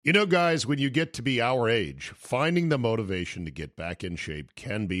You know, guys, when you get to be our age, finding the motivation to get back in shape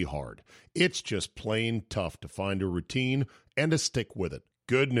can be hard. It's just plain tough to find a routine and to stick with it.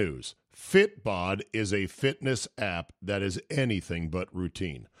 Good news. Fitbod is a fitness app that is anything but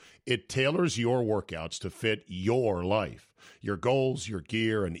routine. It tailors your workouts to fit your life, your goals, your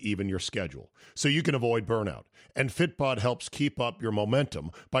gear, and even your schedule, so you can avoid burnout. And Fitbod helps keep up your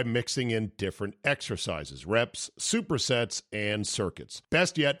momentum by mixing in different exercises, reps, supersets, and circuits.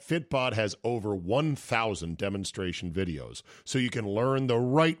 Best yet, Fitbod has over 1,000 demonstration videos, so you can learn the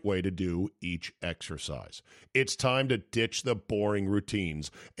right way to do each exercise. It's time to ditch the boring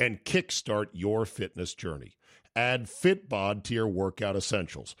routines and kickstart your fitness journey. Add Fitbod to your workout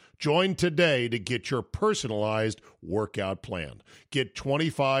essentials. Join today to get your personalized workout plan. Get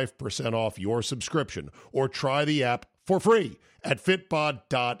 25% off your subscription or try the app for free at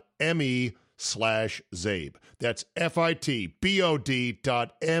fitbod.me/Zabe. That's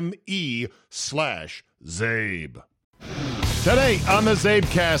fitbod.me/Zabe. Today on the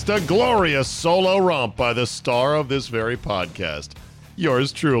Zabecast, a glorious solo romp by the star of this very podcast,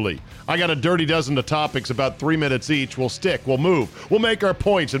 yours truly. I got a dirty dozen of topics, about 3 minutes each. We'll stick, we'll move, we'll make our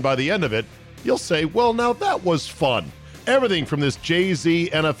points, and by the end of it, you'll say, well, now that was fun. Everything from this Jay-Z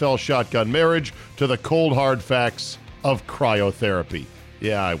NFL shotgun marriage to the cold hard facts of cryotherapy.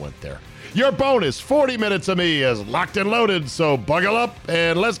 Yeah, I went there. Your bonus 40 minutes of me is locked and loaded, so buckle up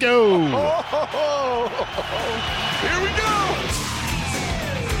and let's go. Here we go.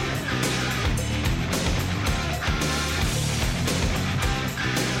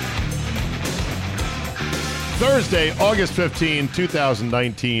 Thursday, August 15,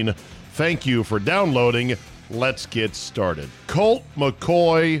 2019. Thank you for downloading. Let's get started. Colt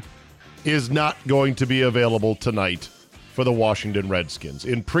McCoy is not going to be available tonight for the Washington Redskins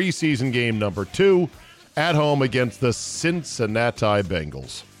in preseason game number 2 at home against the Cincinnati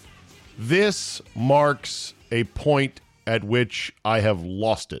Bengals. This marks a point at which I have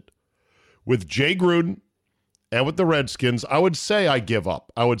lost it. With Jay Gruden and with the Redskins, I would say I give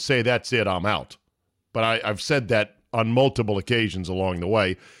up. I would say that's it, I'm out. But I've said that on multiple occasions along the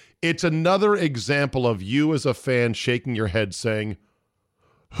way. It's another example of you as a fan shaking your head saying,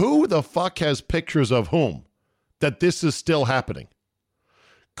 who the fuck has pictures of whom that this is still happening?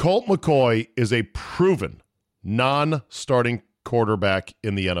 Colt McCoy is a proven non-starting quarterback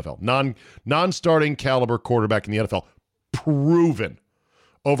in the NFL. Non-starting caliber quarterback in the NFL. Proven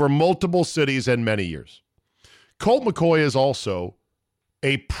over multiple cities and many years. Colt McCoy is also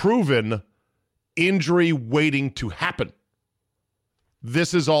a proven injury waiting to happen.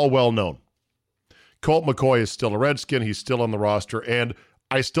 This is all well known. Colt McCoy is still a Redskin. He's still on the roster, and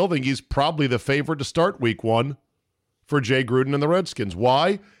I still think he's probably the favorite to start week 1 for Jay Gruden and the Redskins.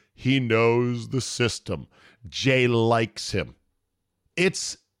 Why? He knows the system. Jay likes him.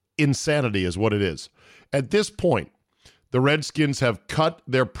 It's insanity is what it is. At this point, the Redskins have cut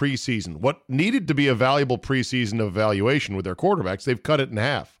their preseason. What needed to be a valuable preseason evaluation with their quarterbacks, they've cut it in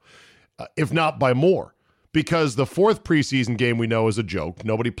half. If not by more, because the 4th preseason game we know is a joke.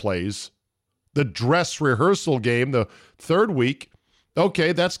 Nobody plays. The dress rehearsal game, the 3rd week,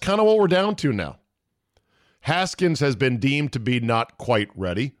 okay, that's kind of what we're down to now. Haskins has been deemed to be not quite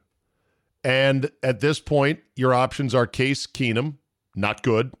ready. And at this point, your options are Case Keenum, not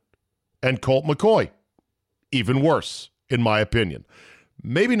good, and Colt McCoy, even worse, in my opinion.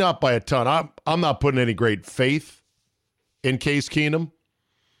 Maybe not by a ton. I'm not putting any great faith in Case Keenum.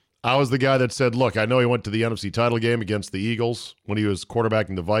 I was the guy that said, look, I know he went to the NFC title game against the Eagles when he was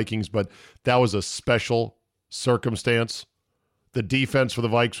quarterbacking the Vikings, but that was a special circumstance. The defense for the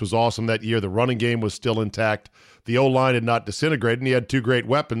Vikes was awesome that year. The running game was still intact. The O-line had not disintegrated, and he had 2 great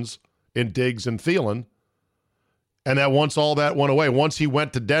weapons in Diggs and Thielen. And that once all that went away, once he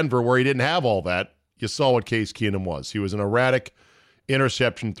went to Denver where he didn't have all that, you saw what Case Keenum was. He was an erratic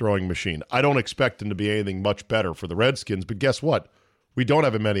interception-throwing machine. I don't expect him to be anything much better for the Redskins, but guess what? We don't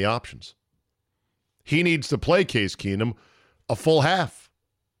have many options. He needs to play Case Keenum a full half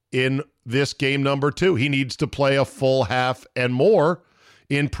in this game number 2. He needs to play a full half and more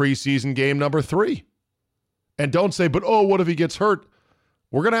in preseason game number 3. And don't say, but what if he gets hurt?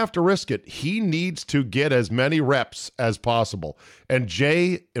 We're going to have to risk it. He needs to get as many reps as possible. And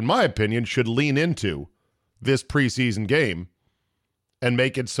Jay, in my opinion, should lean into this preseason game and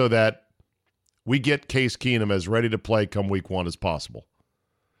make it so that we get Case Keenum as ready to play come week 1 as possible.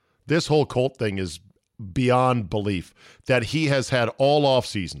 This whole Colt thing is beyond belief that he has had all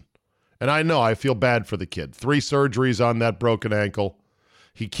offseason. And I know, I feel bad for the kid. 3 surgeries on that broken ankle.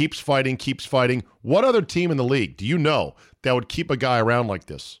 He keeps fighting. What other team in the league do you know that would keep a guy around like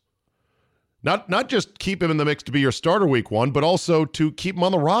this? Not just keep him in the mix to be your starter week 1, but also to keep him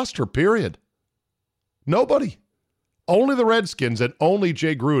on the roster, period. Nobody. Only the Redskins and only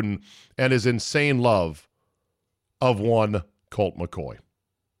Jay Gruden and his insane love of one Colt McCoy.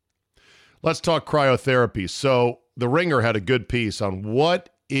 Let's talk cryotherapy. So the Ringer had a good piece on what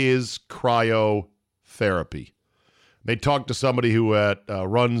is cryotherapy. They talked to somebody who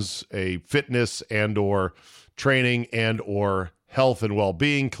runs a fitness and or training and or health and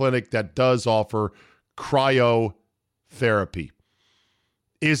well-being clinic that does offer cryotherapy.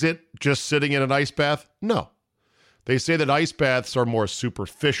 Is it just sitting in an ice bath? No. They say that ice baths are more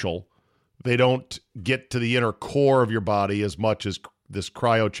superficial. They don't get to the inner core of your body as much as this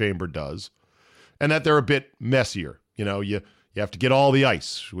cryo chamber does, and that they're a bit messier. You know, you have to get all the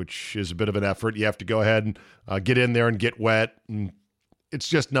ice, which is a bit of an effort. You have to go ahead and get in there and get wet, and it's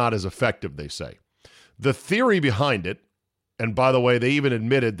just not as effective, they say. The theory behind it, and by the way, they even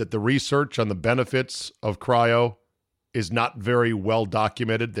admitted that the research on the benefits of cryo is not very well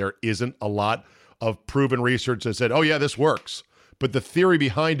documented. There isn't a lot of proven research that said, oh yeah, this works. But the theory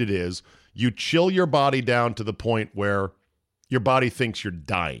behind it is you chill your body down to the point where your body thinks you're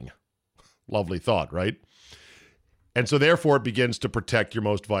dying. Lovely thought, right? And so therefore it begins to protect your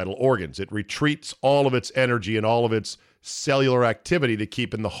most vital organs. It retreats all of its energy and all of its cellular activity to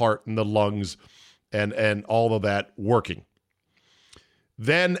keep in the heart and the lungs and all of that working.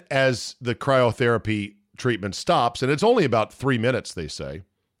 Then as the cryotherapy treatment stops, and it's only about 3 minutes, they say,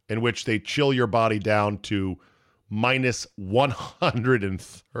 in which they chill your body down to minus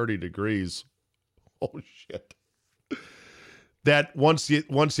 130 degrees. Oh, shit. That once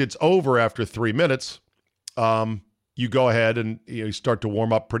it's over after 3 minutes, you go ahead and you start to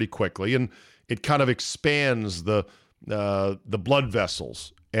warm up pretty quickly, and it kind of expands the blood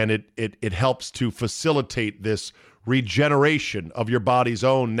vessels, and it helps to facilitate this regeneration of your body's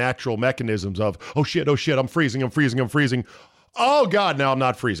own natural mechanisms of, oh shit, I'm freezing. Oh God, now I'm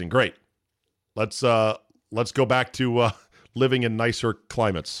not freezing. Great. Let's go back to living in nicer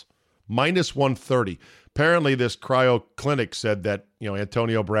climates. Minus 130. Apparently this cryo clinic said that,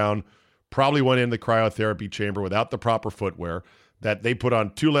 Antonio Brown probably went in the cryotherapy chamber without the proper footwear, that they put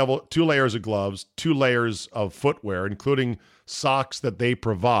on two layers of gloves, 2 layers of footwear, including socks that they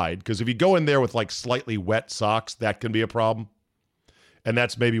provide. Because if you go in there with like slightly wet socks, that can be a problem. And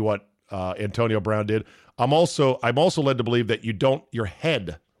that's maybe what Antonio Brown did. I'm also led to believe that your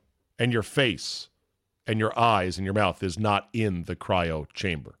head and your face and your eyes and your mouth is not in the cryo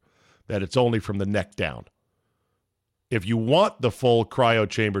chamber, that it's only from the neck down. If you want the full cryo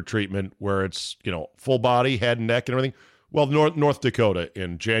chamber treatment where it's, full body, head and neck and everything, well, North Dakota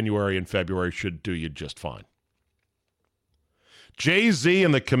in January and February should do you just fine. Jay-Z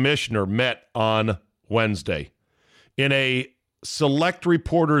and the commissioner met on Wednesday in a select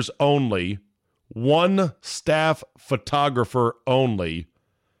reporters only, one staff photographer only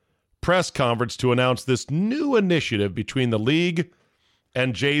press conference to announce this new initiative between the league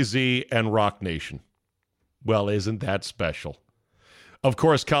and Jay-Z and Rock Nation. Well, isn't that special? Of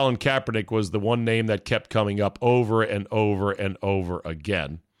course, Colin Kaepernick was the one name that kept coming up over and over and over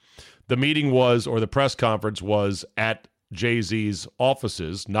again. The meeting the press conference was at Jay-Z's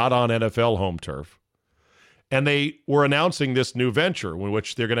offices, not on NFL home turf. And they were announcing this new venture in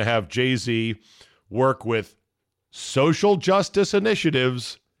which they're going to have Jay-Z work with social justice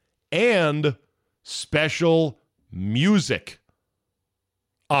initiatives and special music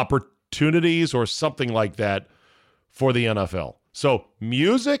opportunities or something like that for the NFL. So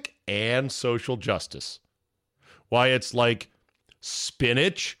music and social justice. Why, it's like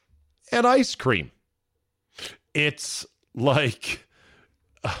spinach and ice cream. It's like,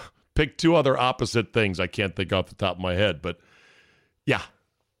 pick 2 other opposite things I can't think off the top of my head, but yeah.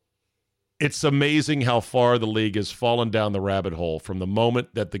 It's amazing how far the league has fallen down the rabbit hole from the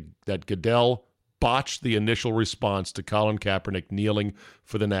moment that Goodell botched the initial response to Colin Kaepernick kneeling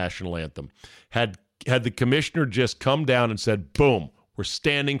for the national anthem. Had the commissioner just come down and said, boom, we're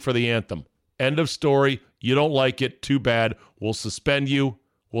standing for the anthem. End of story. You don't like it. Too bad. We'll suspend you.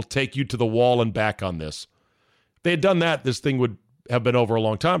 We'll take you to the wall and back on this. If they had done that, this thing would have been over a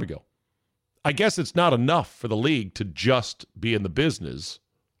long time ago. I guess it's not enough for the league to just be in the business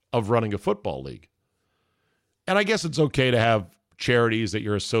of running a football league. And I guess it's okay to have charities that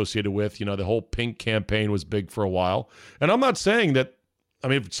you're associated with. The whole pink campaign was big for a while. And I'm not saying that,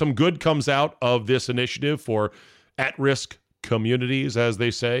 if some good comes out of this initiative for at-risk communities, as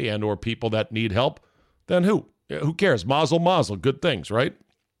they say, and or people that need help, then who cares? Mazel, mazel, good things, right?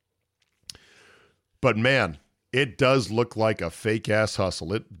 But man, it does look like a fake-ass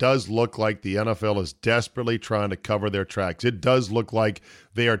hustle. It does look like the NFL is desperately trying to cover their tracks. It does look like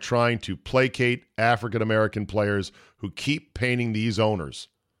they are trying to placate African-American players who keep painting these owners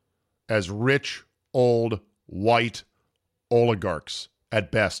as rich, old, white oligarchs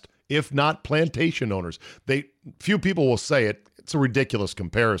at best, if not plantation owners. Few people will say it. It's a ridiculous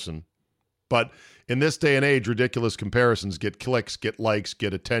comparison. But in this day and age, ridiculous comparisons get clicks, get likes,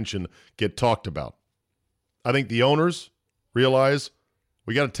 get attention, get talked about. I think the owners realize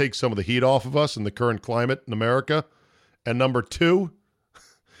we got to take some of the heat off of us in the current climate in America. And number two,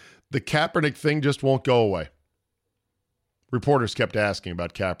 the Kaepernick thing just won't go away. Reporters kept asking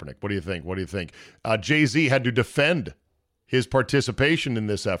about Kaepernick. What do you think? What do you think? Jay-Z had to defend his participation in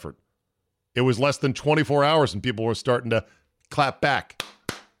this effort. It was less than 24 hours and people were starting to clap back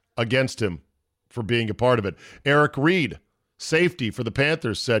against him for being a part of it. Eric Reed, safety for the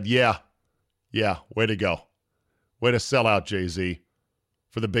Panthers, said, yeah, way to go. Way to sell out, Jay-Z,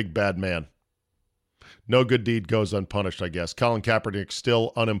 for the big bad man. No good deed goes unpunished, I guess. Colin Kaepernick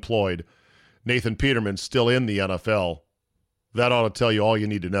still unemployed. Nathan Peterman still in the NFL. That ought to tell you all you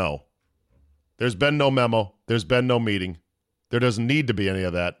need to know. There's been no memo. There's been no meeting. There doesn't need to be any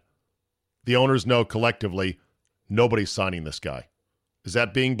of that. The owners know collectively nobody's signing this guy. Is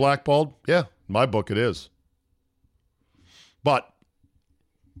that being blackballed? Yeah, in my book it is. But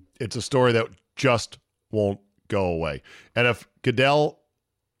it's a story that just won't go away. And if Goodell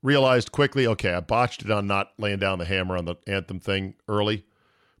realized quickly, okay, I botched it on not laying down the hammer on the anthem thing early,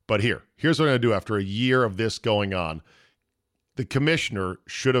 but here's what I'm going to do after a year of this going on. The commissioner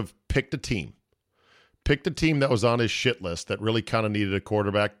should have picked a team that was on his shit list that really kind of needed a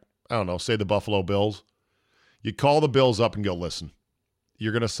quarterback. I don't know, say the Buffalo Bills. You call the Bills up and go, listen,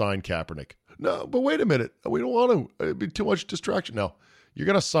 you're going to sign Kaepernick. No, but wait a minute. We don't want to. It'd be too much distraction. No, you're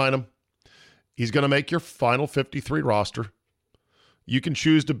going to sign him. He's going to make your final 53 roster. You can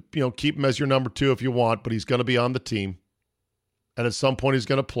choose to, keep him as your number 2 if you want, but he's going to be on the team. And at some point he's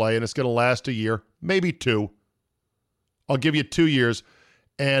going to play, and it's going to last a year, maybe 2. I'll give you 2 years,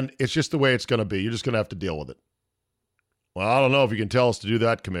 and it's just the way it's going to be. You're just going to have to deal with it. Well, I don't know if you can tell us to do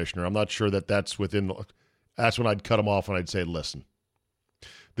that, Commissioner. I'm not sure that's within. That's when I'd cut him off and I'd say, listen,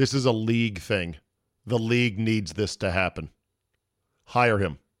 this is a league thing. The league needs this to happen. Hire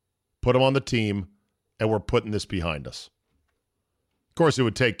him. Put him on the team, and we're putting this behind us. Of course, it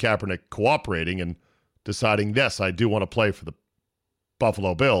would take Kaepernick cooperating and deciding, yes, I do want to play for the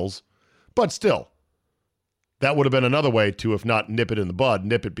Buffalo Bills, but still, that would have been another way to, if not nip it in the bud,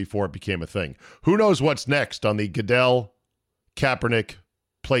 nip it before it became a thing. Who knows what's next on the Goodell Kaepernick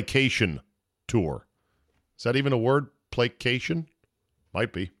placation tour? Is that even a word? Placation?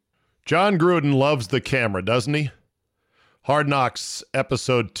 Might be. John Gruden loves the camera, doesn't he? Hard Knocks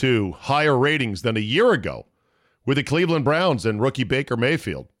Episode 2, higher ratings than a year ago with the Cleveland Browns and rookie Baker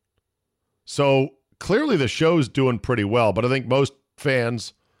Mayfield. So clearly the show's doing pretty well, but I think most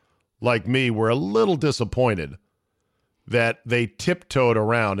fans like me were a little disappointed that they tiptoed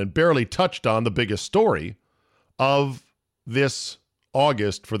around and barely touched on the biggest story of this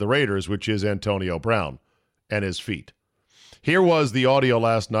August for the Raiders, which is Antonio Brown and his feet. Here was the audio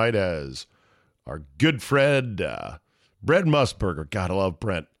last night as our good friend, Brent Musburger, God, I love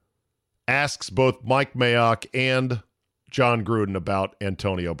Brent, asks both Mike Mayock and John Gruden about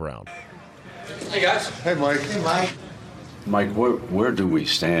Antonio Brown. Hey, guys. Hey, Mike. Hey, Mike. Mike, where do we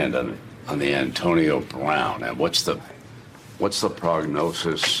stand on the Antonio Brown, and what's the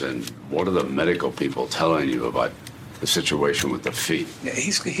prognosis, and what are the medical people telling you about the situation with the feet? Yeah,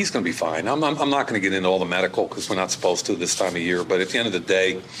 he's going to be fine. I'm not going to get into all the medical because we're not supposed to this time of year. But at the end of the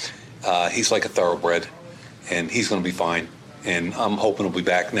day, he's like a thoroughbred, and he's going to be fine. And I'm hoping he'll be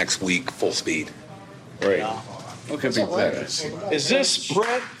back next week, full speed. Great. Okay, be better. Is this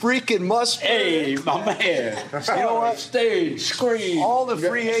Brent freaking Musburger? Hey, my man. You know what? Stage, screen. All the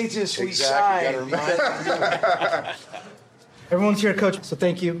free agents we signed. Everyone's here, Coach, so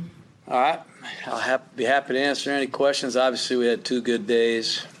thank you. All right. I'll be happy to answer any questions. Obviously, we had 2 good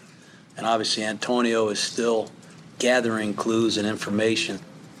days, and obviously Antonio is still gathering clues and information.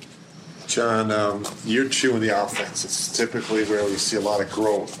 John, you're chewing the offense. It's typically where we see a lot of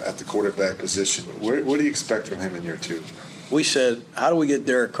growth at the quarterback position. What do you expect from him in year 2? We said, how do we get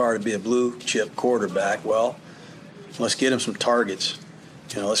Derek Carr to be a blue-chip quarterback? Well, let's get him some targets.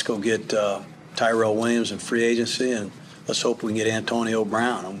 Let's go get Tyrell Williams in free agency, and let's hope we can get Antonio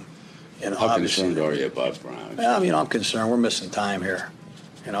Brown. How concerned are you about Brown? Yeah, I'm concerned. We're missing time here.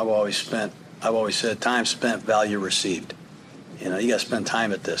 I've always said time spent, value received. You got to spend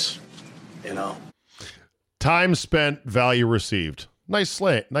time at this. Time spent, value received. Nice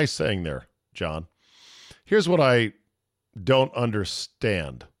saying there, John. Here's what I don't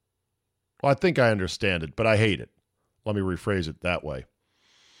understand. Well, I think I understand it, but I hate it. Let me rephrase it that way.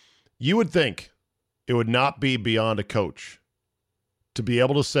 You would think it would not be beyond a coach to be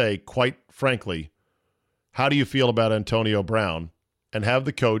able to say, quite frankly, how do you feel about Antonio Brown? And have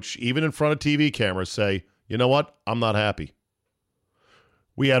the coach, even in front of TV cameras, say, you know what? I'm not happy.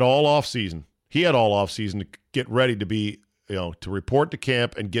 We had all offseason. He had all offseason to get ready to be, to report to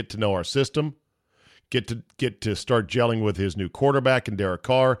camp and get to know our system, get to start gelling with his new quarterback and Derek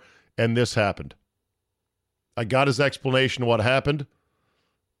Carr, and this happened. I got his explanation of what happened,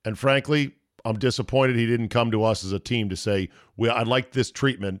 and frankly, I'm disappointed he didn't come to us as a team to say, I like this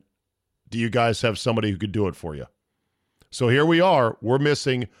treatment. Do you guys have somebody who could do it for you? So here we are. We're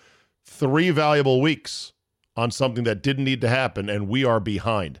missing 3 valuable weeks on something that didn't need to happen, and we are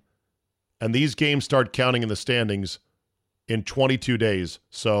behind. And these games start counting in the standings in 22 days.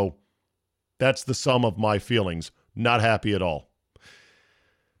 So that's the sum of my feelings. Not happy at all.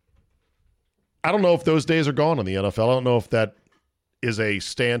 I don't know if those days are gone in the NFL. I don't know if that is a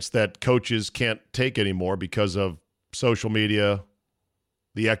stance that coaches can't take anymore because of social media,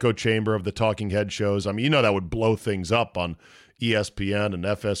 the echo chamber of the talking head shows. I mean, that would blow things up on ESPN and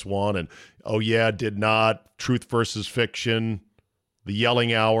FS1 and, oh yeah, did not, Truth versus Fiction, The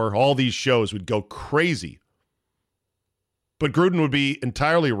Yelling Hour, all these shows would go crazy. But Gruden would be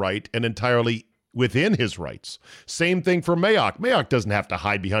entirely right and entirely within his rights. Same thing for Mayock. Mayock doesn't have to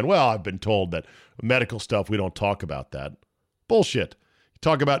hide behind, well, I've been told that medical stuff, we don't talk about that. Bullshit. You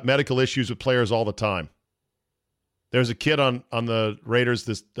talk about medical issues with players all the time. There's a kid on the Raiders,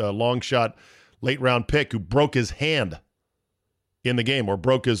 this long shot, late round pick who broke his hand in the game or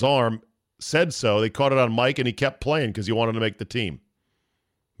broke his arm, said so. They caught it on mic and he kept playing because he wanted to make the team.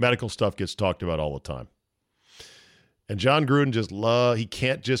 Medical stuff gets talked about all the time. And John Gruden he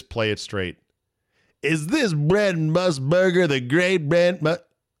can't just play it straight. Is this Brent Musburger the great Brent?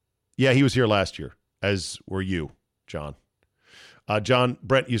 Yeah, he was here last year, as were you, John.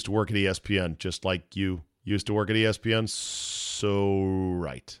 Brent used to work at ESPN, just like you used to work at ESPN. So,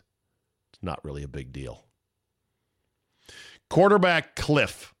 right. It's not really a big deal. Quarterback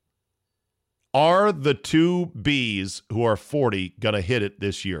cliff. Are the 2 Bs who are 40 going to hit it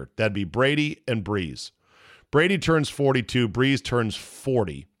this year? That'd be Brady and Breeze. Brady turns 42. Breeze turns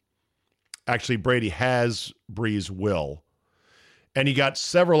 40. Actually, Brady has, Breeze will. And you got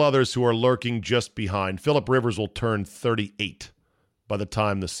several others who are lurking just behind. Phillip Rivers will turn 38 by the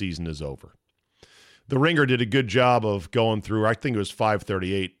time the season is over. The Ringer did a good job of going through, I think it was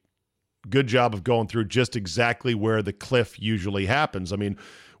 538, good job of going through just exactly where the cliff usually happens. I mean,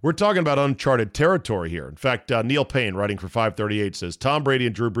 we're talking about uncharted territory here. In fact, Neil Payne, writing for 538, says, Tom Brady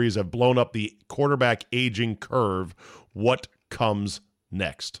and Drew Brees have blown up the quarterback aging curve. What comes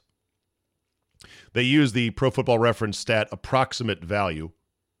next? They use the Pro Football Reference stat approximate value.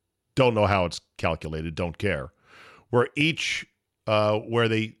 Don't know how it's calculated, don't care. Where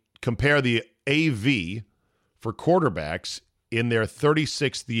they compare the AV for quarterbacks in their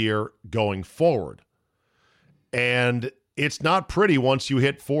 36th year going forward. And it's not pretty once you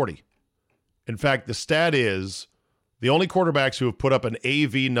hit 40. In fact, the stat is the only quarterbacks who have put up an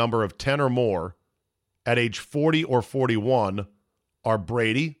AV number of 10 or more at age 40 or 41 are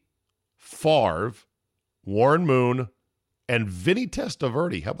Brady, Favre, Warren Moon, and Vinny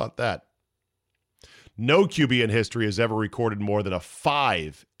Testaverde. How about that? No QB in history has ever recorded more than a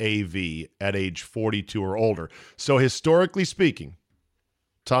 5 AV at age 42 or older. So historically speaking,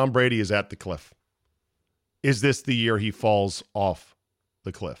 Tom Brady is at the cliff. Is this the year he falls off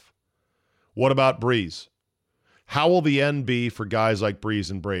the cliff? What about Breeze? How will the end be for guys like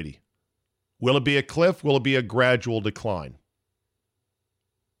Breeze and Brady? Will it be a cliff? Will it be a gradual decline?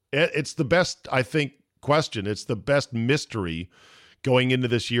 It's the best, I think, question. It's the best mystery going into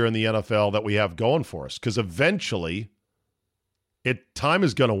this year in the NFL that we have going for us. Because eventually, time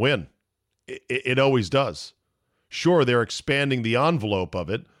is going to win. It always does. Sure, they're expanding the envelope of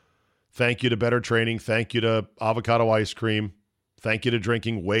it. Thank you to better training. Thank you to avocado ice cream. Thank you to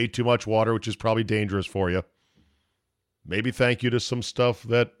drinking way too much water, which is probably dangerous for you. Maybe thank you to some stuff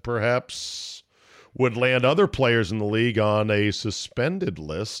that perhaps would land other players in the league on a suspended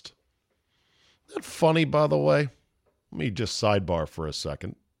list. Isn't that funny, by the way? Let me just sidebar for a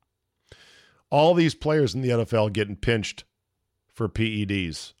second. All these players in the NFL getting pinched for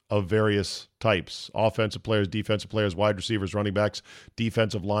PEDs of various types. Offensive players, defensive players, wide receivers, running backs,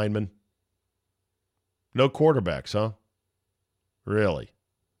 defensive linemen. No quarterbacks, huh? Really?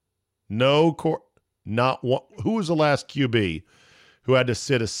 Not one. Who was the last QB who had to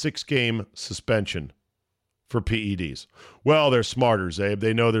sit a 6-game suspension for PEDs? Well, they're smarter, Zabe.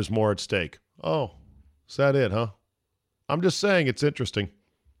 They know there's more at stake. Oh, Is that it, huh? I'm just saying it's interesting.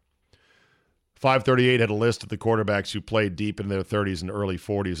 538 had a list of the quarterbacks who played deep in their 30s and early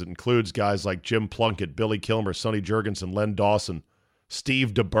 40s. It includes guys like Jim Plunkett, Billy Kilmer, Sonny Jurgensen, Len Dawson,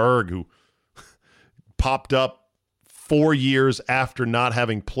 Steve DeBerg, who popped up 4 years after not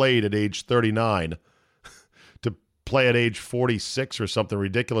having played at age 39 to play at age 46 or something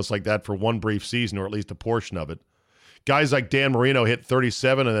ridiculous like that for one brief season, or at least a portion of it. Guys like Dan Marino hit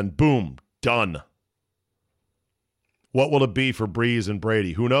 37 and then boom, done. What will it be for Breeze and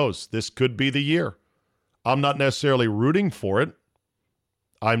Brady? Who knows? This could be the year. I'm not necessarily rooting for it.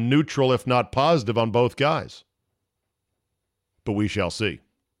 I'm neutral, if not positive, on both guys. But we shall see.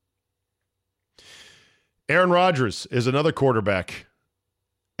 Aaron Rodgers is another quarterback.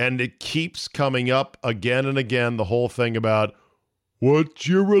 And it keeps coming up again and again, the whole thing about what's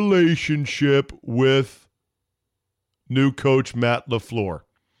your relationship with new coach Matt LaFleur?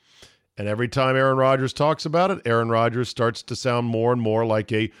 And every time Aaron Rodgers talks about it, Aaron Rodgers starts to sound more and more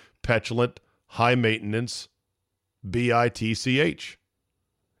like a petulant, high-maintenance bitch.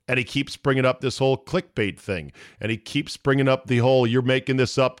 And he keeps bringing up this whole clickbait thing. And he keeps bringing up the whole, you're making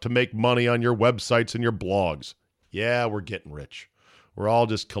this up to make money on your websites and your blogs. Yeah, we're getting rich. We're all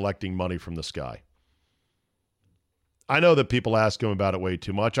just collecting money from the sky. I know that people ask him about it way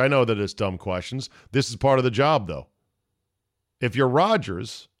too much. I know that it's dumb questions. This is part of the job, though. If you're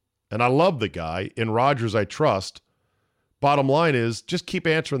Rodgers, and I love the guy, in Rodgers I trust, bottom line is just keep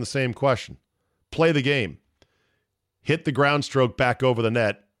answering the same question. Play the game. Hit the ground stroke back over the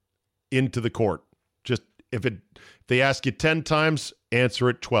net into the court. Just if they ask you 10 times, answer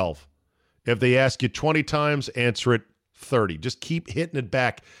it 12. If they ask you 20 times, answer it 30. Just keep hitting it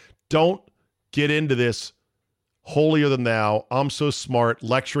back. Don't get into this holier than thou, I'm so smart,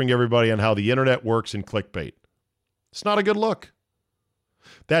 lecturing everybody on how the internet works in clickbait. It's not a good look.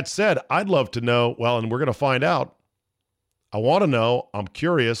 That said, I'd love to know, well, and we're going to find out. I want to know, I'm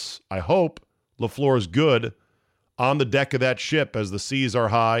curious, I hope LaFleur is good on the deck of that ship as the seas are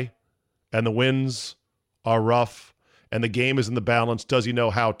high and the winds are rough and the game is in the balance. Does he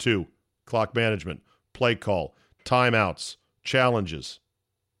know how to? Clock management, play call, timeouts, challenges.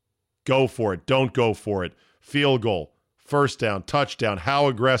 Go for it, don't go for it. Field goal, first down, touchdown, how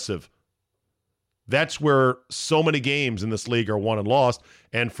aggressive. That's where so many games in this league are won and lost.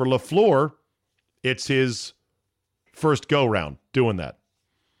 And for LaFleur, it's his first go-round doing that.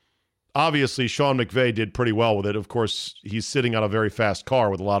 Obviously, Sean McVay did pretty well with it. Of course, he's sitting on a very fast car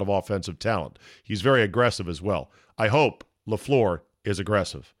with a lot of offensive talent. He's very aggressive as well. I hope LaFleur is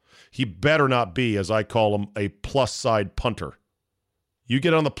aggressive. He better not be, as I call him, a plus-side punter. You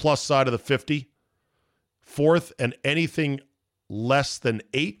get on the plus side of the 50, fourth, and anything less than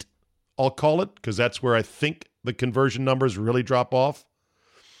 8, I'll call it, because that's where I think the conversion numbers really drop off.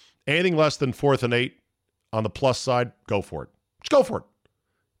 Anything less than 4th and 8 on the plus side, go for it. Just go for it.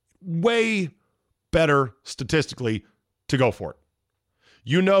 Way better statistically to go for it.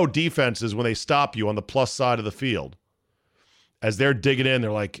 You know defenses, when they stop you on the plus side of the field, as they're digging in,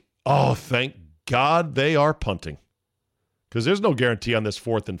 they're like, oh, thank God they are punting. Because there's no guarantee on this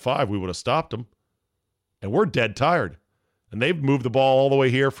 4th and 5 we would have stopped them. And we're dead tired. And they've moved the ball all the way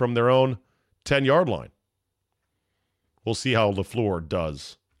here from their own 10-yard line. We'll see how LaFleur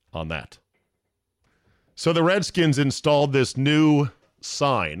does on that. So the Redskins installed this new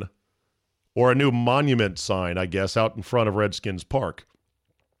sign, or a new monument sign, I guess, out in front of Redskins Park.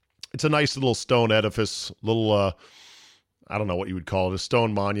 It's a nice little stone edifice, little, I don't know what you would call it, a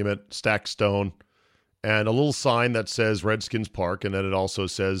stone monument, stacked stone, and a little sign that says Redskins Park, and then it also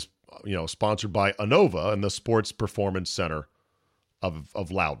says, sponsored by Inova and the Sports Performance Center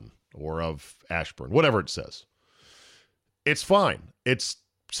of Loudon or of Ashburn, whatever it says. It's fine. It's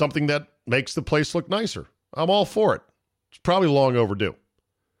something that makes the place look nicer. I'm all for it. It's probably long overdue.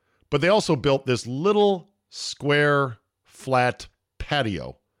 But they also built this little square, flat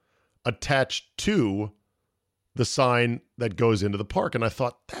patio attached to the sign that goes into the park. And I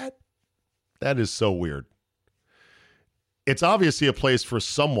thought, that is so weird. It's obviously a place for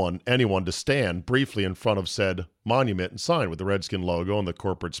anyone to stand briefly in front of said monument and sign with the Redskin logo and the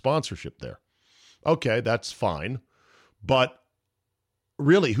corporate sponsorship there. Okay, that's fine. But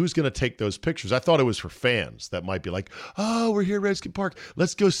really, who's going to take those pictures? I thought it was for fans that might be like, oh, we're here at Redskin Park.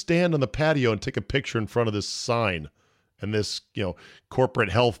 Let's go stand on the patio and take a picture in front of this sign and this, corporate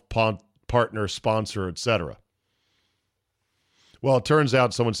health partner, sponsor, etc. Well, it turns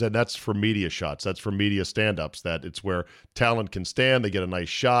out someone said that's for media shots. That's for media stand-ups, that it's where talent can stand, they get a nice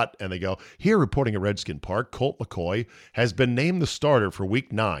shot, and they go, here reporting at Redskin Park, Colt McCoy has been named the starter for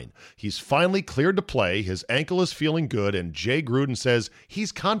Week 9. He's finally cleared to play, his ankle is feeling good, and Jay Gruden says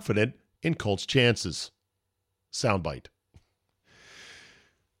he's confident in Colt's chances. soundbite.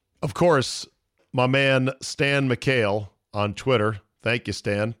 Of course, my man Stan McHale on Twitter. Thank you,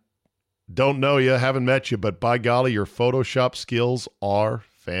 Stan. Don't know you, haven't met you, but by golly, your Photoshop skills are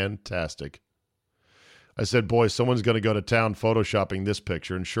fantastic. I said, boy, someone's going to go to town photoshopping this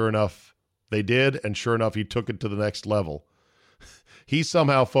picture. And sure enough, they did. And sure enough, he took it to the next level. He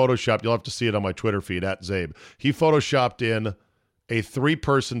somehow photoshopped, you'll have to see it on my Twitter feed, @Zabe. He photoshopped in a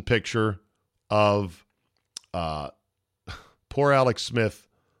 3-person picture of poor Alex Smith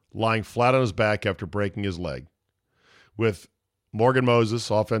lying flat on his back after breaking his leg, with Morgan Moses,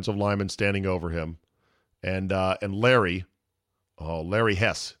 offensive lineman, standing over him, and Larry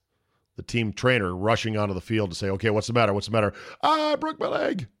Hess, the team trainer, rushing onto the field to say, okay, what's the matter? What's the matter? I broke my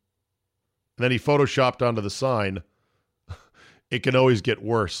leg. And then he photoshopped onto the sign, it can always get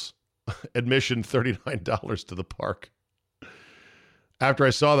worse. Admission $39 to the park. After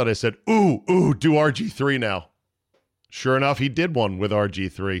I saw that, I said, ooh, do RG3 now. Sure enough, he did one with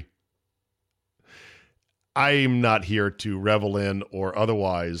RG3. I'm not here to revel in or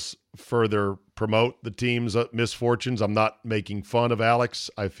otherwise further promote the team's misfortunes. I'm not making fun of Alex.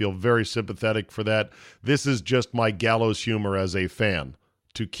 I feel very sympathetic for that. This is just my gallows humor as a fan,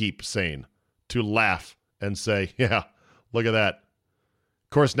 to keep sane, to laugh and say, yeah, look at that. Of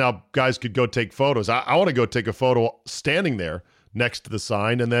course, now guys could go take photos. I want to go take a photo standing there next to the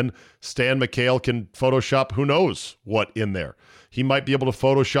sign, and then Stan McHale can Photoshop who knows what in there. He might be able to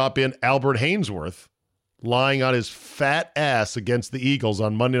Photoshop in Albert Hainsworth lying on his fat ass against the Eagles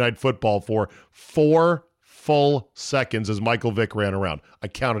on Monday Night Football for 4 full seconds as Michael Vick ran around. I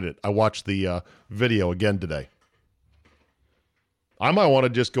counted it. I watched the video again today. I might want to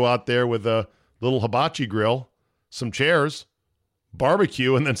just go out there with a little hibachi grill, some chairs,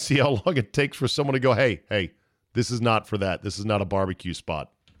 barbecue, and then see how long it takes for someone to go, hey, this is not for that. This is not a barbecue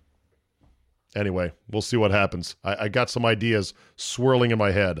spot. Anyway, we'll see what happens. I got some ideas swirling in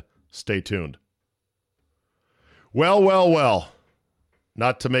my head. Stay tuned. Well.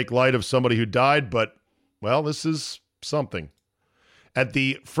 Not to make light of somebody who died, but, well, this is something. At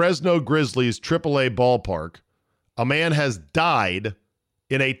the Fresno Grizzlies AAA ballpark, a man has died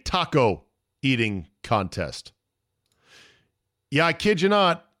in a taco eating contest. Yeah, I kid you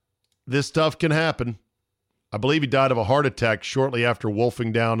not, this stuff can happen. I believe he died of a heart attack shortly after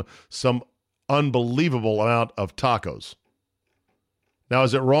wolfing down some unbelievable amount of tacos. Now,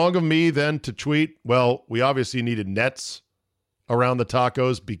 is it wrong of me then to tweet, well, we obviously needed nets around the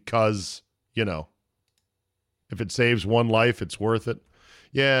tacos because, if it saves one life, it's worth it?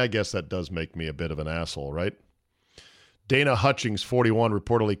 Yeah, I guess that does make me a bit of an asshole, right? Dana Hutchings, 41,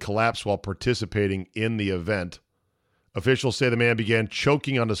 reportedly collapsed while participating in the event. Officials say the man began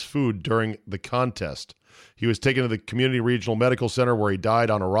choking on his food during the contest. He was taken to the Community Regional Medical Center where he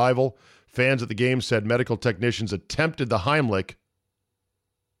died on arrival. Fans at the game said medical technicians attempted the Heimlich,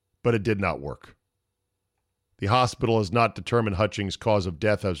 but it did not work. The hospital has not determined Hutchings' cause of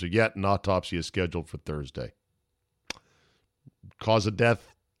death as of yet. An autopsy is scheduled for Thursday. Cause of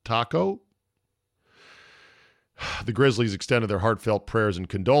death, taco? The Grizzlies extended their heartfelt prayers and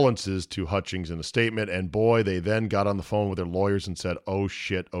condolences to Hutchings in a statement, and boy, they then got on the phone with their lawyers and said, oh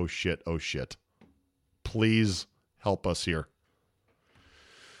shit. Please help us here.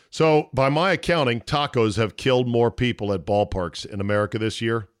 So, by my accounting, tacos have killed more people at ballparks in America this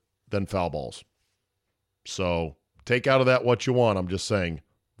year than foul balls. So, take out of that what you want. I'm just saying,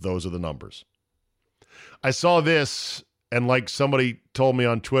 those are the numbers. I saw this, and like somebody told me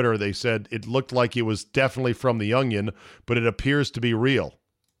on Twitter, they said it looked like it was definitely from The Onion, but it appears to be real.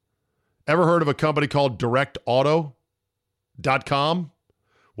 Ever heard of a company called DirectAuto.com?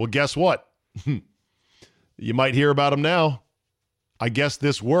 Well, guess what? You might hear about them now. I guess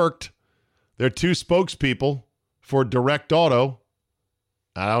this worked. There are 2 spokespeople for Direct Auto.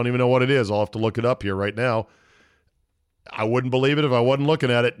 I don't even know what it is. I'll have to look it up here right now. I wouldn't believe it if I wasn't looking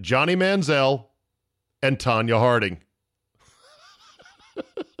at it. Johnny Manziel and Tanya Harding.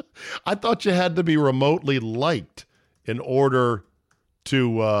 I thought you had to be remotely liked in order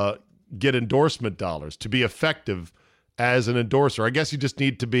to get endorsement dollars, to be effective as an endorser. I guess you just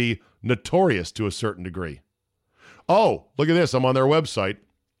need to be notorious to a certain degree. Oh, look at this. I'm on their website.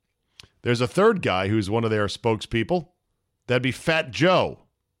 There's a third guy who's one of their spokespeople. That'd be Fat Joe.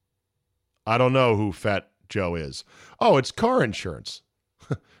 I don't know who Fat Joe is. Oh, it's car insurance.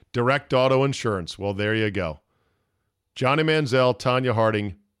 Direct Auto Insurance. Well, there you go. Johnny Manziel, Tanya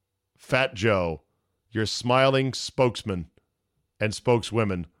Harding, Fat Joe, your smiling spokesman and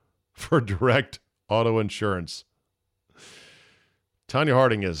spokeswomen for Direct Auto Insurance. Tanya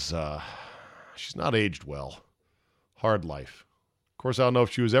Harding is, she's not aged well. Hard life. Of course, I don't know if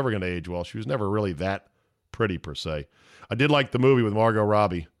she was ever going to age well. She was never really that pretty per se. I did like the movie with Margot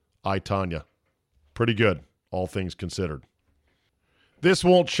Robbie, I, Tonya. Pretty good, all things considered. This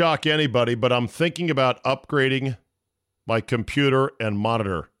won't shock anybody, but I'm thinking about upgrading my computer and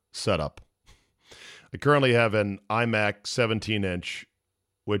monitor setup. I currently have an iMac 17-inch,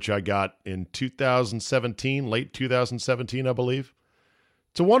 which I got in 2017, late 2017, I believe.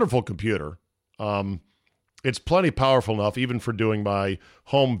 It's a wonderful computer. It's plenty powerful enough, even for doing my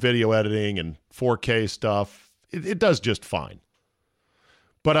home video editing and 4K stuff. It does just fine.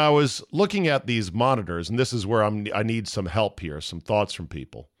 But I was looking at these monitors, and this is where I need some help here, some thoughts from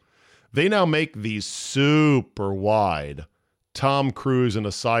people. They now make these super wide Tom Cruise in a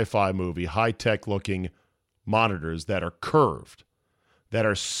sci-fi movie, high-tech looking monitors that are curved, that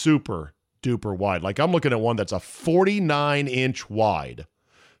are super duper wide. Like I'm looking at one that's a 49-inch wide,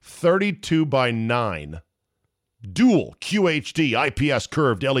 32 by 9, dual QHD IPS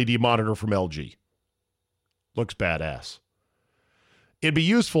curved LED monitor from LG. Looks badass. It'd be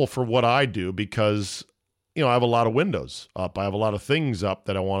useful for what I do because, I have a lot of windows up. I have a lot of things up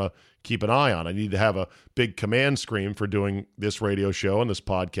that I want to keep an eye on. I need to have a big command screen for doing this radio show and this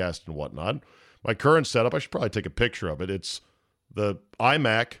podcast and whatnot. My current setup, I should probably take a picture of it. It's the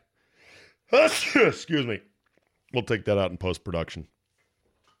iMac. Excuse me. We'll take that out in post-production.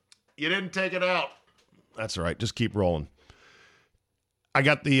 You didn't take it out. That's all right. Just keep rolling. I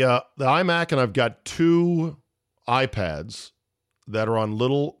got the iMac, and I've got 2 iPads that are on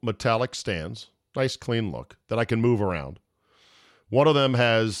little metallic stands. Nice, clean look that I can move around. One of them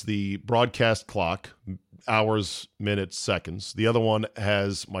has the broadcast clock, hours, minutes, seconds. The other one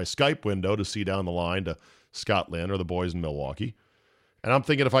has my Skype window to see down the line to Scott Lynn or the boys in Milwaukee. And I'm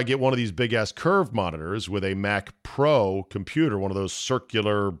thinking if I get one of these big-ass curved monitors with a Mac Pro computer, one of those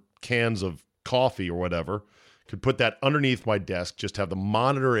circular cans of coffee or whatever, could put that underneath my desk, just have the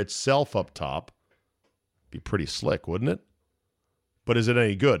monitor itself up top. Be pretty slick, wouldn't it? But is it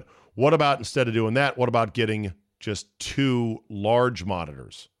any good? What about, instead of doing that, what about getting just 2 large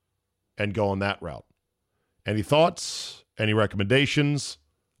monitors and going that route? Any thoughts? Any recommendations?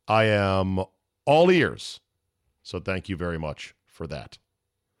 I am all ears. So thank you very much for that.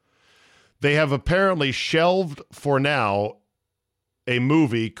 They have apparently shelved for now a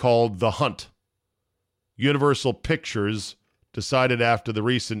movie called The Hunt. Universal Pictures decided after the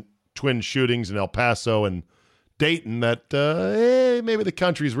recent twin shootings in El Paso and Dayton that maybe the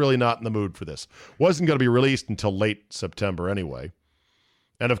country's really not in the mood for this. Wasn't going to be released until late September anyway.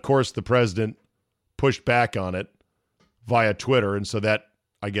 And of course, the president pushed back on it via Twitter, and so that,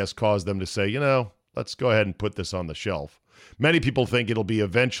 I guess, caused them to say, let's go ahead and put this on the shelf. Many people think it'll be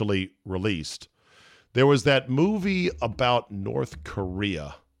eventually released. There was that movie about North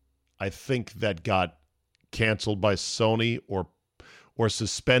Korea, I think, that got canceled by Sony or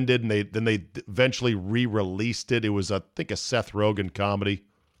suspended, and they eventually re-released it. It was, I think, a Seth Rogen comedy.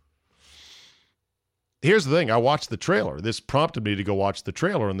 Here's the thing. I watched the trailer. This prompted me to go watch the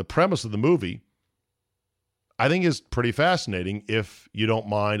trailer, and the premise of the movie, I think, is pretty fascinating if you don't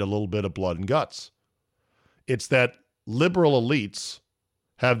mind a little bit of blood and guts. It's that liberal elites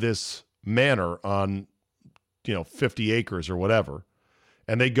have this manor on, 50 acres or whatever,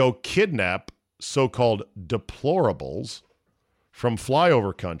 and they go kidnap so-called deplorables from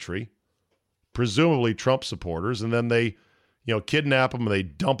flyover country, presumably Trump supporters, and then they, kidnap them and they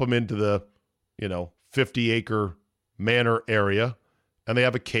dump them into the, 50-acre manor area, and they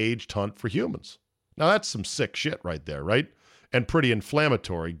have a caged hunt for humans. Now, that's some sick shit right there, right? And pretty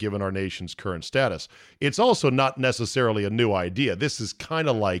inflammatory given our nation's current status. It's also not necessarily a new idea. This is kind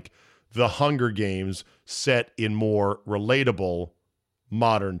of like the Hunger Games set in more relatable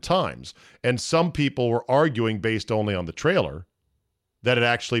modern times. And some people were arguing, based only on the trailer, that it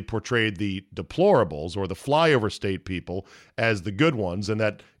actually portrayed the deplorables or the flyover state people as the good ones, and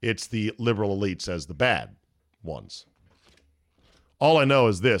that it's the liberal elites as the bad ones. All I know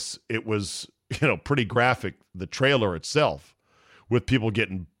is this: it was, pretty graphic, the trailer itself, with people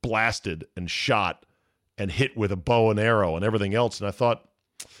getting blasted and shot and hit with a bow and arrow and everything else. And I thought,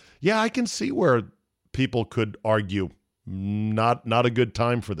 yeah, I can see where people could argue not a good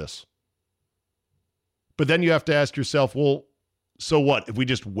time for this. But then you have to ask yourself, well, so what? If we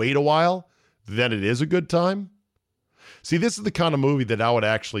just wait a while, then it is a good time? See, this is the kind of movie that I would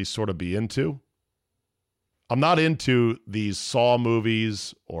actually sort of be into. I'm not into these Saw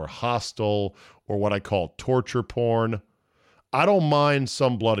movies or Hostel or what I call torture porn. I don't mind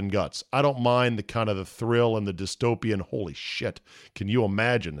some blood and guts. I don't mind the kind of the thrill and the dystopian, holy shit, can you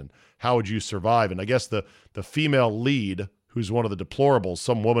imagine? And how would you survive? And I guess the female lead, who's one of the deplorables,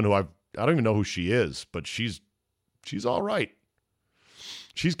 some woman who I don't even know who she is, but she's all right.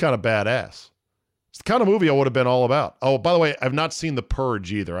 She's kind of badass. It's the kind of movie I would have been all about. Oh, by the way, I've not seen The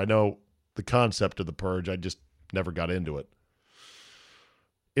Purge either. I know the concept of The Purge. I just never got into it.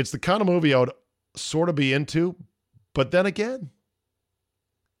 It's the kind of movie I would sort of be into, but then again,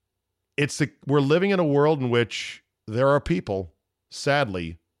 we're living in a world in which there are people,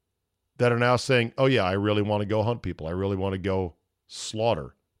 sadly, that are now saying, oh yeah, I really want to go hunt people. I really want to go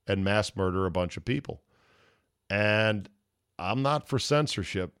slaughter and mass murder a bunch of people. And I'm not for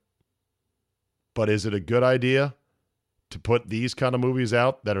censorship, but is it a good idea to put these kind of movies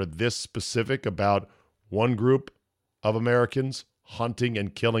out that are this specific about one group of Americans hunting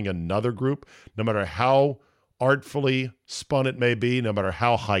and killing another group, no matter how artfully spun it may be, no matter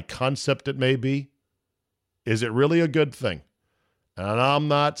how high concept it may be? Is it really a good thing? And I'm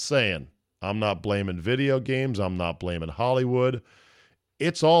not blaming video games. I'm not blaming Hollywood.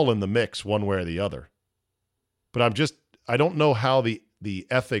 It's all in the mix one way or the other. But I don't know how the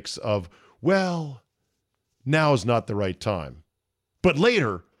ethics of, well, now is not the right time. But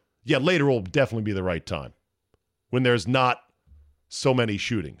later will definitely be the right time when there's not so many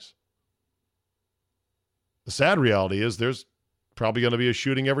shootings. The sad reality is there's probably going to be a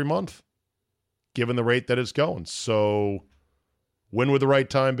shooting every month, given the rate that it's going. So when would the right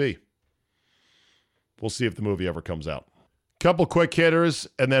time be? We'll see if the movie ever comes out. Couple quick hitters,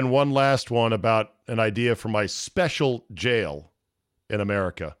 and then one last one about an idea for my special jail in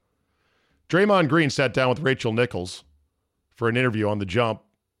America. Draymond Green sat down with Rachel Nichols for an interview on The Jump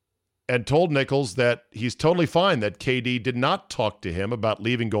and told Nichols that he's totally fine that KD did not talk to him about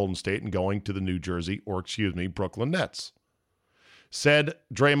leaving Golden State and going to the Brooklyn Nets. Said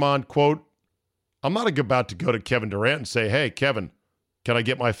Draymond, quote, I'm not about to go to Kevin Durant and say, hey, Kevin, can I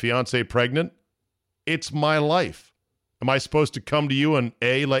get my fiance pregnant? It's my life. Am I supposed to come to you and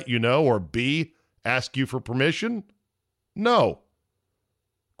A, let you know, or B, ask you for permission? No.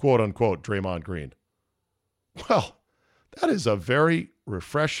 Quote, unquote, Draymond Green. Well, that is a very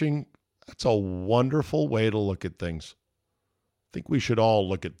refreshing, that's a wonderful way to look at things. I think we should all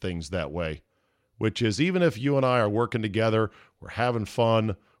look at things that way, which is even if you and I are working together, we're having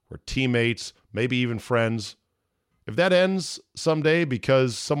fun, we're teammates, maybe even friends, if that ends someday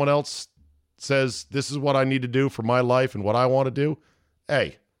because someone else says this is what I need to do for my life and what I want to do,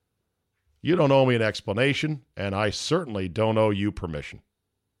 hey, you don't owe me an explanation, and I certainly don't owe you permission.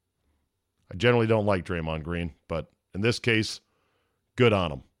 I generally don't like Draymond Green, but in this case, good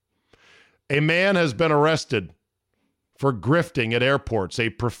on him. A man has been arrested for grifting at airports. A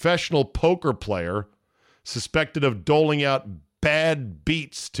professional poker player suspected of doling out bad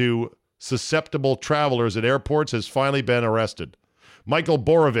beats to susceptible travelers at airports has finally been arrested. Michael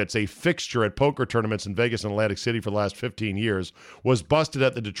Borovitz, a fixture at poker tournaments in Vegas and Atlantic City for the last 15 years, was busted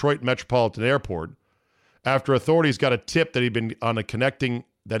at the Detroit Metropolitan Airport after authorities got a tip that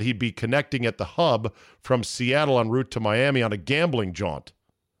he'd be connecting at the hub from Seattle en route to Miami on a gambling jaunt.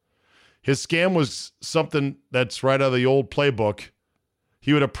 His scam was something that's right out of the old playbook.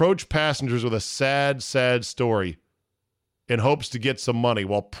 He would approach passengers with a sad, sad story in hopes to get some money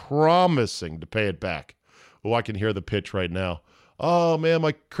while promising to pay it back. Oh, I can hear the pitch right now. Oh, man,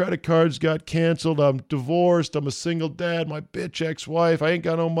 my credit cards got canceled. I'm divorced. I'm a single dad. My bitch ex-wife. I ain't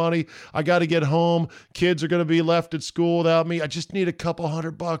got no money. I got to get home. Kids are going to be left at school without me. I just need a couple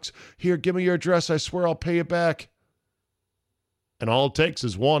 $100. Here, give me your address. I swear I'll pay you back. And all it takes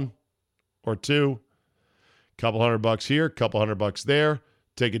is one or two. Couple $100 here, couple $100 there.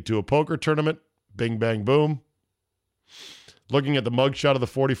 Take it to a poker tournament. Bing, bang, boom. Looking at the mugshot of the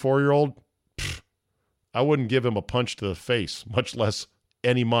 44-year-old, I wouldn't give him a punch to the face, much less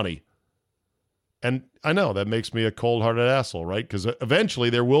any money. And I know that makes me a cold-hearted asshole, right? Because eventually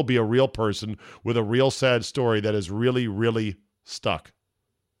there will be a real person with a real sad story that is really, really stuck.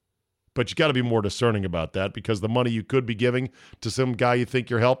 But you got to be more discerning about that because the money you could be giving to some guy you think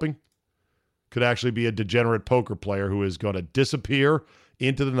you're helping could actually be a degenerate poker player who is going to disappear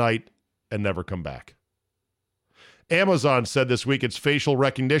into the night and never come back. Amazon said this week its facial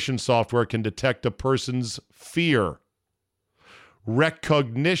recognition software can detect a person's fear.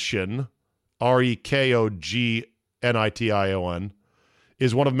 Rekognition, Rekognition,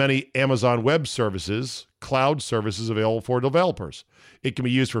 is one of many Amazon Web Services, cloud services available for developers. It can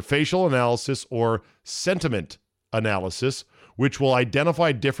be used for facial analysis or sentiment analysis, which will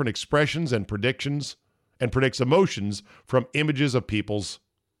identify different expressions and predicts emotions from images of people's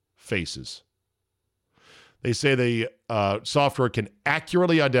faces. They say the software can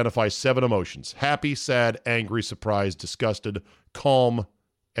accurately identify 7 emotions: happy, sad, angry, surprised, disgusted, calm,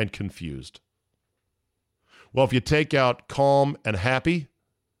 and confused. Well, if you take out calm and happy,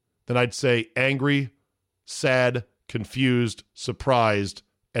 then I'd say angry, sad, confused, surprised,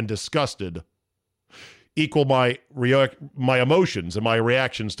 and disgusted equal my emotions and my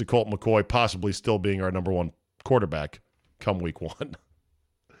reactions to Colt McCoy possibly still being our number one quarterback come week 1.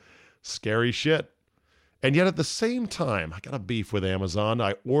 Scary shit. And yet at the same time, I got a beef with Amazon.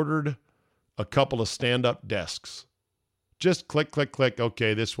 I ordered a couple of stand-up desks. Just click, click, click.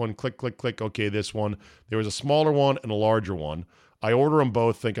 Okay, this one. Click, click, click. Okay, this one. There was a smaller one and a larger one. I order them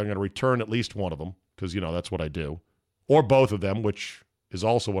both, think I'm going to return at least one of them because, that's what I do. Or both of them, which is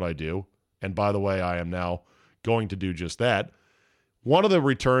also what I do. And by the way, I am now going to do just that. One of the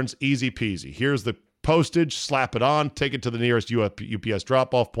returns, easy peasy. Here's the postage, slap it on, take it to the nearest UPS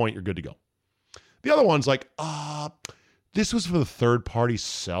drop-off point, you're good to go. The other one's like, this was for the third-party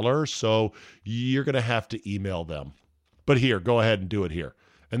seller, so you're going to have to email them. But here, go ahead and do it here.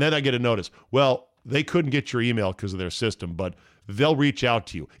 And then I get a notice. Well, they couldn't get your email because of their system, but they'll reach out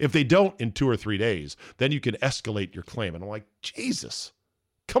to you. If they don't in 2 or 3 days, then you can escalate your claim. And I'm like, Jesus,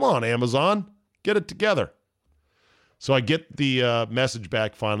 come on, Amazon, get it together. So I get the message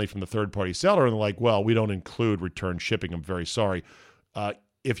back finally from the third-party seller, and they're like, well, we don't include return shipping. I'm very sorry.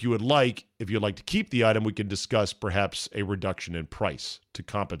 If you'd like to keep the item, we can discuss perhaps a reduction in price to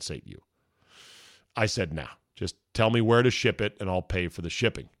compensate you. I said, nah, just tell me where to ship it, and I'll pay for the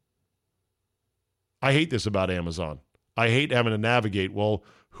shipping. I hate this about Amazon. I hate having to navigate, well,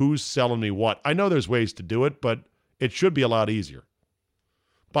 who's selling me what? I know there's ways to do it, but it should be a lot easier.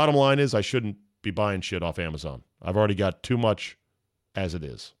 Bottom line is I shouldn't be buying shit off Amazon. I've already got too much as it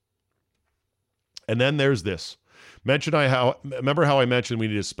is. And then there's this. Remember how I mentioned we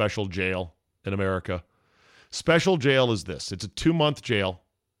need a special jail in America? Special jail is this. It's a 2-month jail,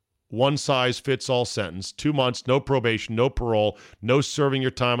 one-size-fits-all sentence, 2 months, no probation, no parole, no serving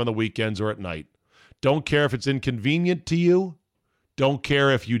your time on the weekends or at night. Don't care if it's inconvenient to you. Don't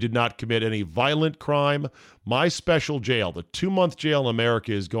care if you did not commit any violent crime. My special jail, the 2-month jail in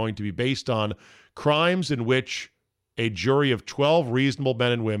America, is going to be based on crimes in which a jury of 12 reasonable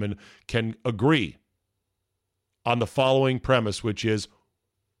men and women can agree on the following premise, which is,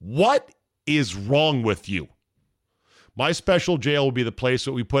 what is wrong with you? My special jail will be the place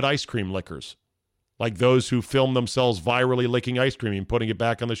that we put ice cream lickers, like those who film themselves virally licking ice cream and putting it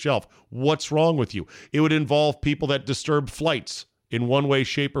back on the shelf. What's wrong with you? It would involve people that disturb flights in one way,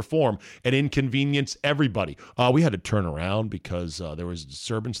 shape, or form and inconvenience everybody. We had to turn around because there was a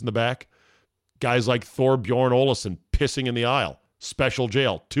disturbance in the back. Guys like Thorbjorn Olesen pissing in the aisle. Special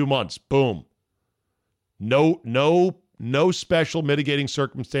jail, 2 months, boom. No special mitigating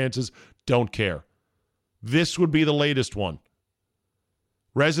circumstances, don't care. This would be the latest one.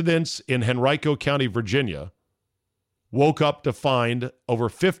 Residents in Henrico County, Virginia, woke up to find over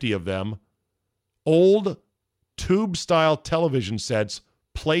 50 of them old tube-style television sets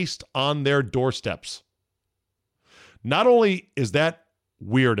placed on their doorsteps. Not only is that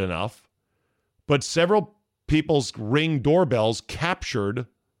weird enough, but several people's Ring doorbells captured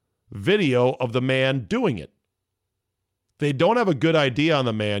video of the man doing it. They don't have a good idea on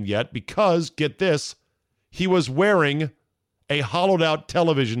the man yet because, get this, he was wearing a hollowed-out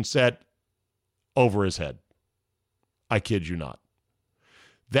television set over his head. I kid you not.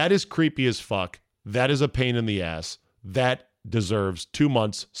 That is creepy as fuck. That is a pain in the ass. That deserves 2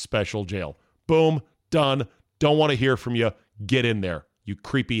 months special jail. Boom, done. Don't want to hear from you. Get in there, you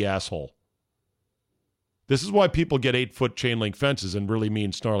creepy asshole. This is why people get 8-foot chain link fences and really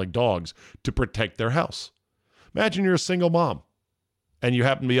mean snarling dogs to protect their house. Imagine you're a single mom and you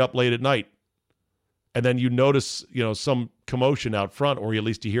happen to be up late at night and then you notice, some commotion out front, or at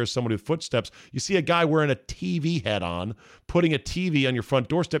least you hear somebody with footsteps. You see a guy wearing a TV head on, putting a TV on your front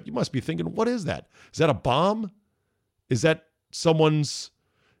doorstep. You must be thinking, what is that? Is that a bomb? Is that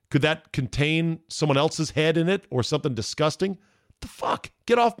could that contain someone else's head in it or something disgusting? The fuck?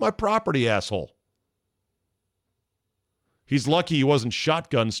 Get off my property, asshole. He's lucky he wasn't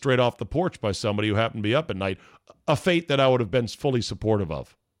shotgunned straight off the porch by somebody who happened to be up at night, a fate that I would have been fully supportive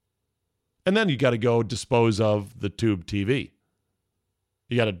of. And then you got to go dispose of the tube TV.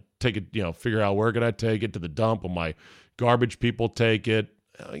 You got to take it, figure out where can I take it to the dump? Will my garbage people take it?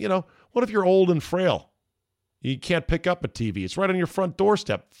 What if you're old and frail? You can't pick up a TV. It's right on your front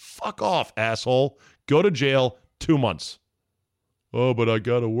doorstep. Fuck off, asshole. Go to jail, 2 months. Oh, but I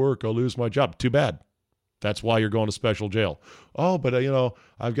got to work. I'll lose my job. Too bad. That's why you're going to special jail. Oh, but,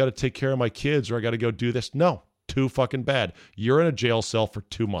 I've got to take care of my kids or I got to go do this. No, too fucking bad. You're in a jail cell for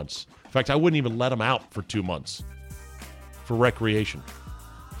 2 months. In fact, I wouldn't even let them out for 2 months for recreation.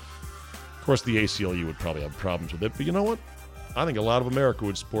 Of course, the ACLU would probably have problems with it, but you know what? I think a lot of America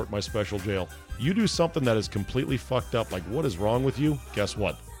would support my special jail. You do something that is completely fucked up, like what is wrong with you? Guess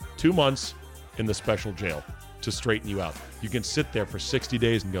what? 2 months in the special jail to straighten you out. You can sit there for 60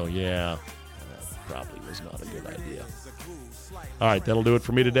 days and go, yeah, probably was not a good idea. All right, that'll do it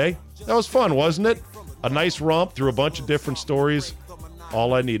for me today. That was fun, wasn't it? A nice romp through a bunch of different stories.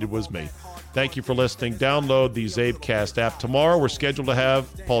 All I needed was me. Thank you for listening. Download the Zabecast app. Tomorrow, we're scheduled to have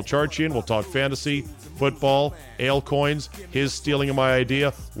Paul Charchian. We'll talk fantasy, football, ale coins, his stealing of my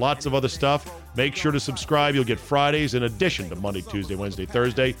idea, lots of other stuff. Make sure to subscribe. You'll get Fridays in addition to Monday, Tuesday, Wednesday,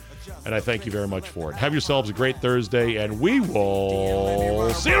 Thursday. And I thank you very much for it. Have yourselves a great Thursday, and we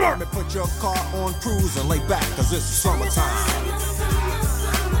will see you tomorrow. Put your car on cruise and lay back, 'cause it's summertime.